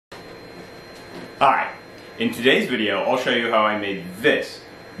Hi, in today's video I'll show you how I made this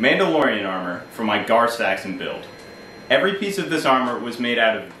Mandalorian armor for my Gar Saxon build. Every piece of this armor was made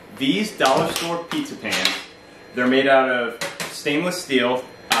out of these dollar store pizza pans. They're made out of stainless steel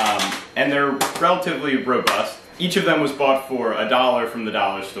and they're relatively robust. Each of them was bought for $1 from the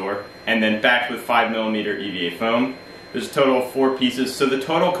dollar store and then backed with 5mm EVA foam. There's a total of 4 pieces, so the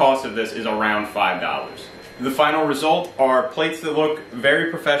total cost of this is around $5. The final result are plates that look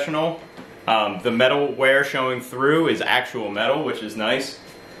very professional. The metal wear showing through is actual metal, which is nice.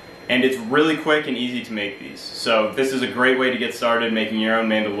 And it's really quick and easy to make these. So this is a great way to get started making your own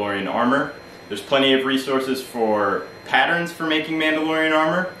Mandalorian armor. There's plenty of resources for patterns for making Mandalorian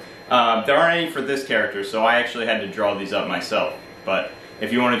armor. There aren't any for this character, so I actually had to draw these up myself. But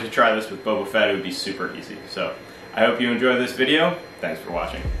if you wanted to try this with Boba Fett, it would be super easy. So I hope you enjoy this video. Thanks for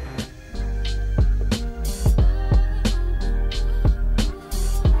watching.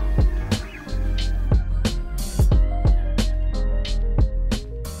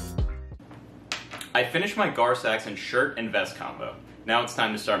 I finished my Gar Saxon shirt and vest combo. Now it's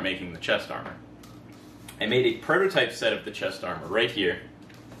time to start making the chest armor. I made a prototype set of the chest armor right here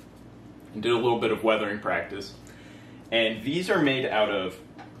and did a little bit of weathering practice. And these are made out of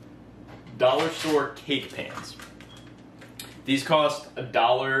dollar store cake pans. These cost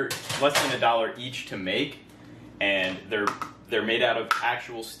 $1, less than $1 each to make, and they're made out of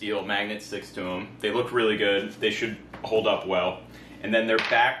actual steel. Magnets sticks to them. They look really good. They should hold up well. And then they're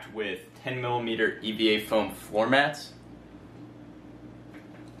backed with 10mm EVA foam floor mats.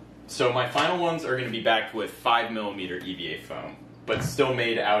 So my final ones are going to be backed with 5mm EVA foam, but still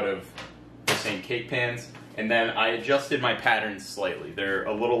made out of the same cake pans. And then I adjusted my patterns slightly. They're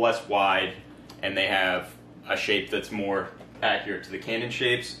a little less wide, and they have a shape that's more accurate to the cannon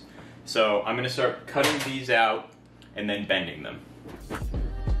shapes. So I'm going to start cutting these out and then bending them.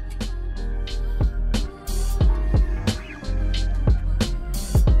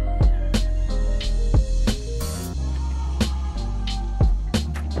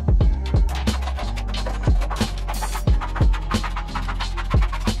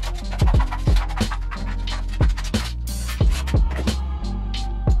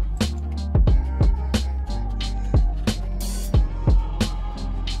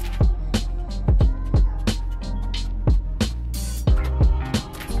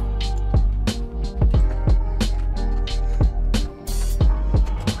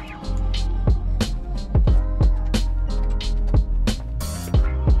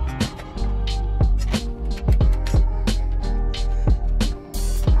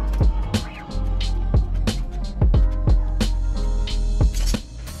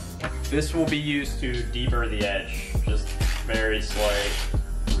 This will be used to deburr the edge, just very slight.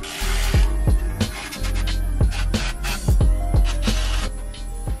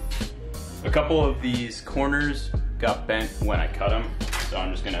 A couple of these corners got bent when I cut them, so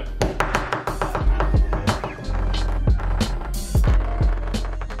I'm just gonna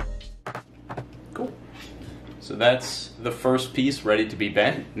cool. So that's the first piece ready to be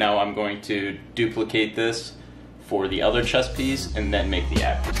bent. Now I'm going to duplicate this for the other chest piece and then make the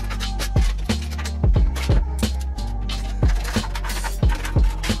abs.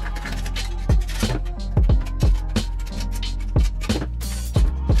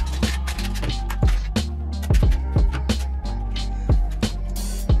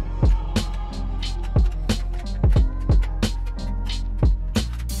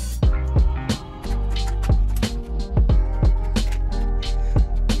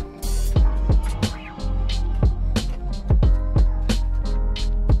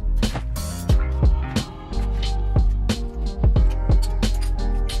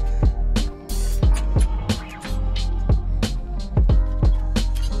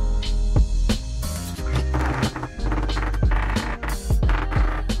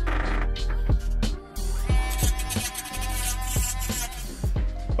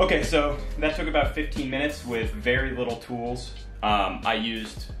 Okay, so that took about 15 minutes with very little tools. I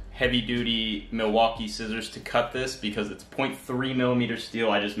used heavy-duty Milwaukee scissors to cut this because it's 0.3mm steel.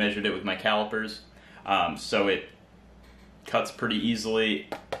 I just measured it with my calipers, so it cuts pretty easily.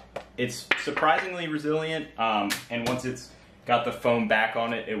 It's surprisingly resilient, and once it's got the foam back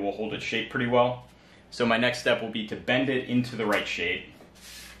on it, it will hold its shape pretty well. So my next step will be to bend it into the right shape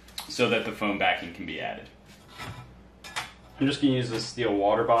so that the foam backing can be added. I'm just going to use this steel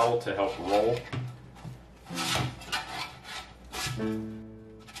water bottle to help roll.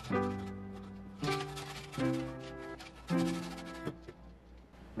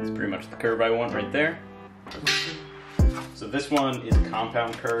 That's pretty much the curve I want right there. So this one is a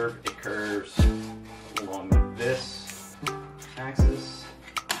compound curve. It curves along this axis.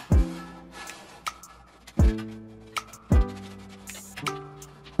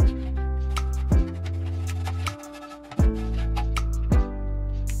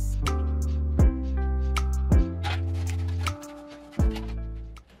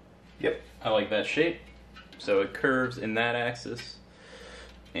 Yep, I like that shape. So it curves in that axis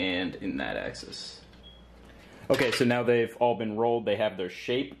and in that axis. Okay, so now they've all been rolled, they have their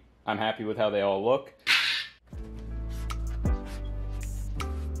shape. I'm happy with how they all look.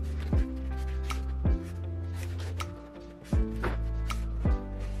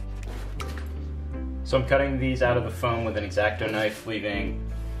 So I'm cutting these out of the foam with an X-Acto knife, leaving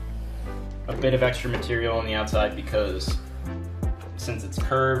a bit of extra material on the outside because since it's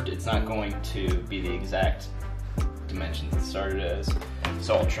curved, it's not going to be the exact dimensions it started as.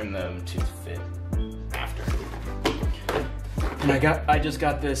 So I'll trim them to fit after. And I just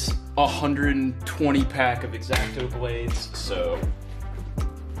got this 120 pack of X-Acto blades, so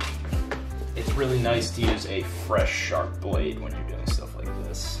it's really nice to use a fresh, sharp blade when you're doing stuff like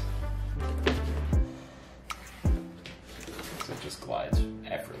this. So it just glides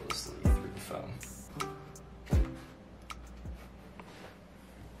effortlessly through the foam.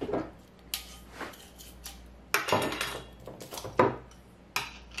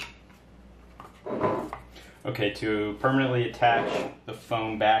 Okay, to permanently attach the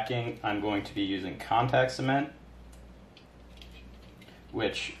foam backing, I'm going to be using contact cement,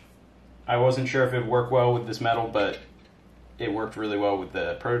 which I wasn't sure if it would work well with this metal, but it worked really well with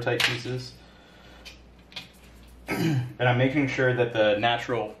the prototype pieces. And I'm making sure that the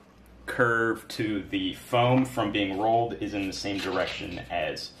natural curve to the foam from being rolled is in the same direction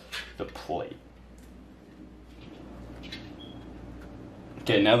as the plate.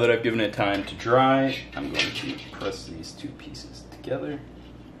 Okay, now that I've given it time to dry, I'm going to press these two pieces together.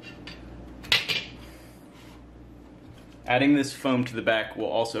 Adding this foam to the back will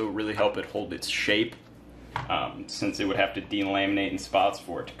also really help it hold its shape, since it would have to delaminate in spots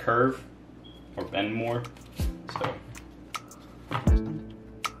for it to curve or bend more. So.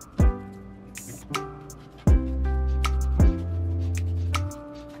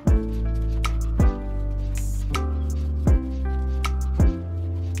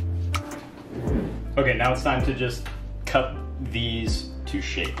 Okay, now it's time to just cut these to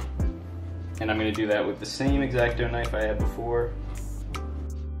shape. And I'm going to do that with the same X-Acto knife I had before.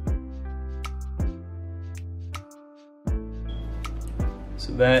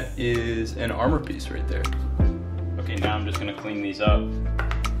 So that is an armor piece right there. Okay, now I'm just going to clean these up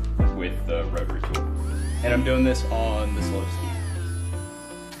with the rotary tool. And I'm doing this on the slow speed.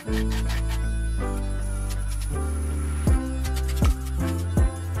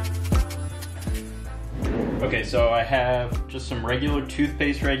 Okay, so I have just some regular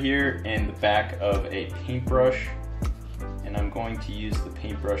toothpaste right here and the back of a paintbrush, and I'm going to use the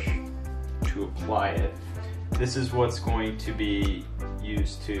paintbrush to apply it. This is what's going to be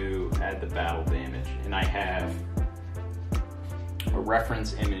used to add the battle damage, and I have a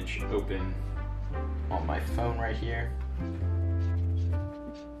reference image open on my phone right here.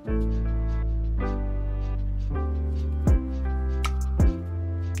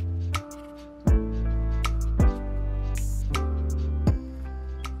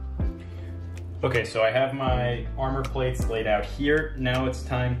 Okay, so I have my armor plates laid out here. Now it's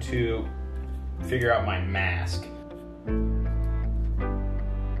time to figure out my mask.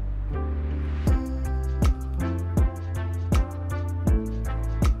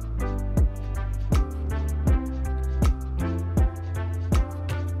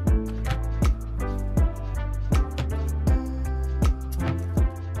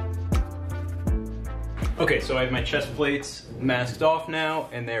 Okay, so I have my chest plates masked off now,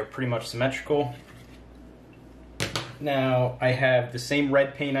 and they're pretty much symmetrical. Now, I have the same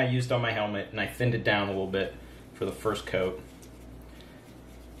red paint I used on my helmet, and I thinned it down a little bit for the first coat.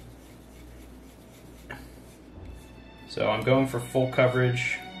 So I'm going for full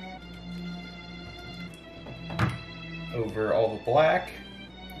coverage over all the black.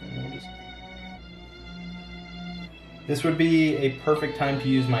 This would be a perfect time to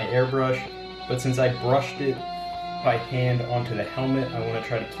use my airbrush, but since I brushed it by hand onto the helmet, I want to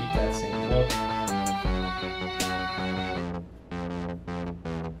try to keep that same look.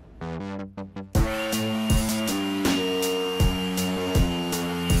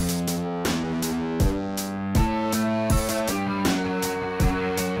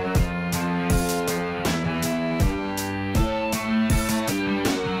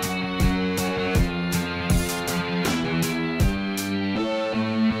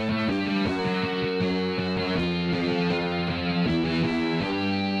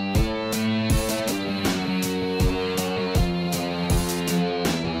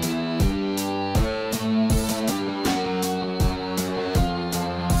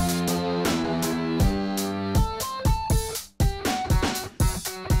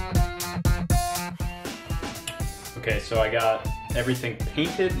 Okay, so I got everything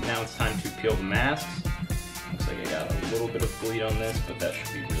painted. Now it's time to peel the masks. Looks like I got a little bit of bleed on this, but that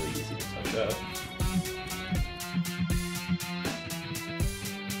should be really easy to touch up.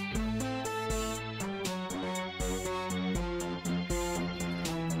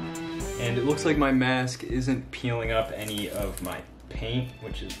 And it looks like my mask isn't peeling up any of my paint,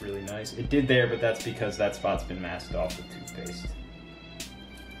 which is really nice. It did there, but that's because that spot's been masked off with toothpaste.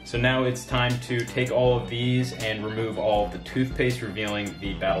 So now it's time to take all of these and remove all of the toothpaste, revealing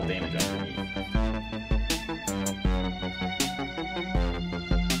the battle damage underneath.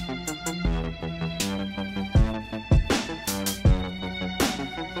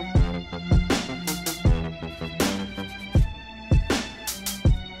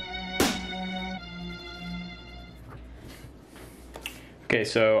 Okay,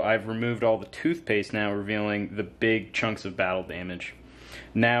 so I've removed all the toothpaste now, revealing the big chunks of battle damage.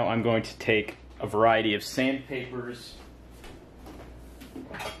 Now I'm going to take a variety of sandpapers,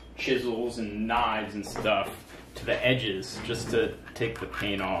 chisels, and knives and stuff to the edges just to take the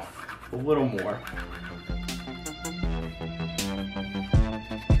paint off a little more.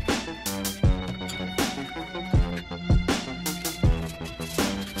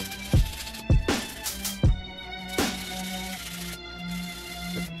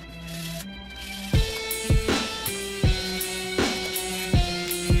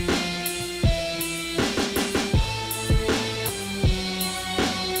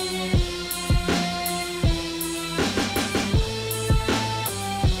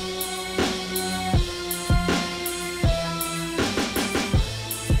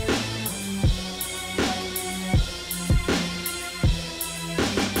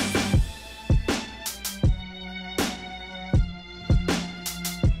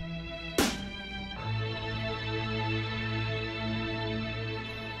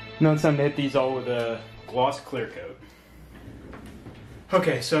 Now it's time to hit these all with a gloss clear coat.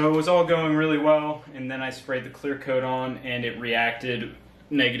 Okay, so it was all going really well, and then I sprayed the clear coat on, and it reacted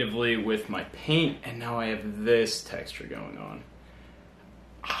negatively with my paint, and now I have this texture going on.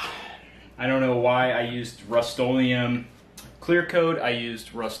 I don't know why I used Rust-Oleum clear coat, I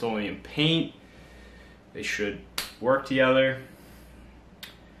used Rust-Oleum paint. They should work together.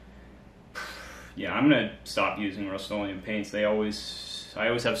 Yeah, I'm gonna stop using Rust-Oleum paints. I always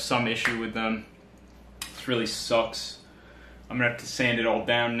have some issue with them. This really sucks. I'm gonna have to sand it all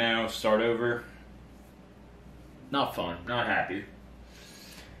down now, start over. Not fun, not happy.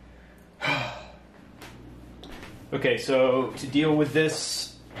 Okay, so to deal with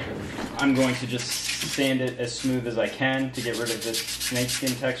this, I'm going to just sand it as smooth as I can to get rid of this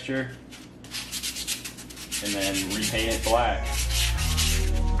snakeskin texture, and then repaint it black.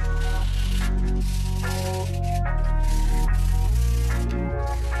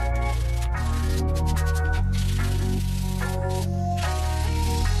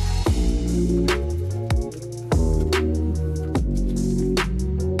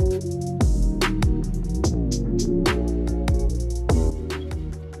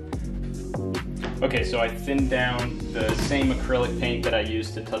 Okay, so I thinned down the same acrylic paint that I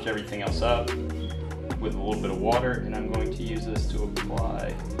used to touch everything else up with a little bit of water, and I'm going to use this to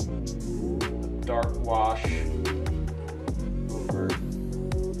apply a dark wash over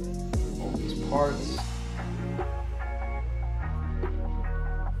all these parts.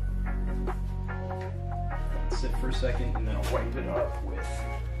 Sit for a second, and then I'll wipe it up with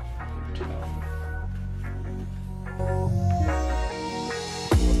a towel.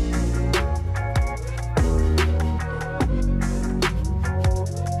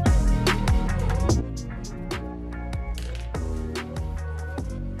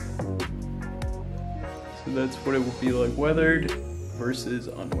 So that's what it will be like weathered versus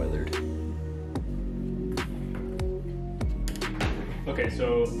unweathered. Okay,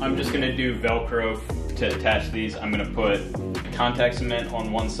 so I'm just gonna do Velcro to attach these. I'm gonna put contact cement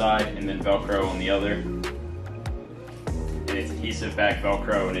on one side and then Velcro on the other. And it's adhesive back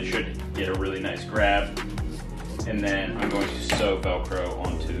Velcro, and it should get a really nice grab. And then I'm going to sew Velcro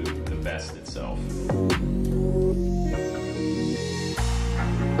onto the vest itself.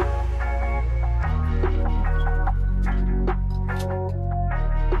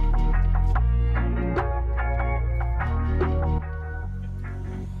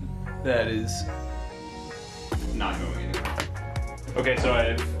 That is not going anywhere. Okay, so I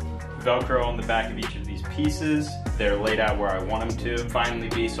have Velcro on the back of each of these pieces. They're laid out where I want them to finally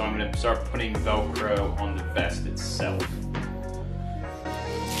be, so I'm going to start putting Velcro on the vest itself.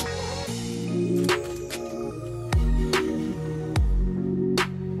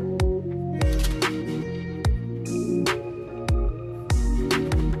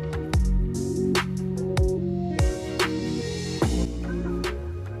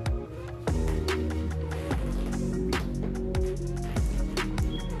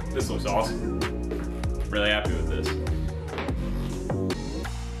 looks awesome. Really happy with this.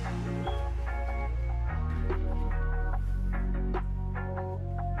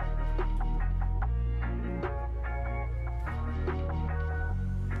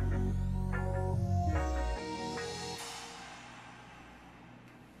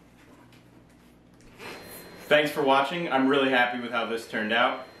 Thanks for watching. I'm really happy with how this turned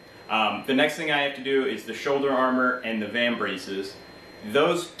out. The next thing I have to do is the shoulder armor and the van braces.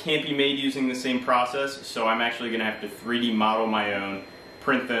 Those can't be made using the same process, so I'm actually going to have to 3D model my own,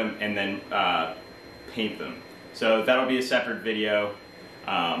 print them, and then paint them. So that'll be a separate video.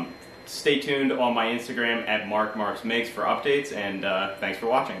 Stay tuned on my Instagram at MarkMarksMakes for updates, and thanks for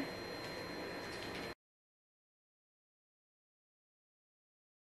watching.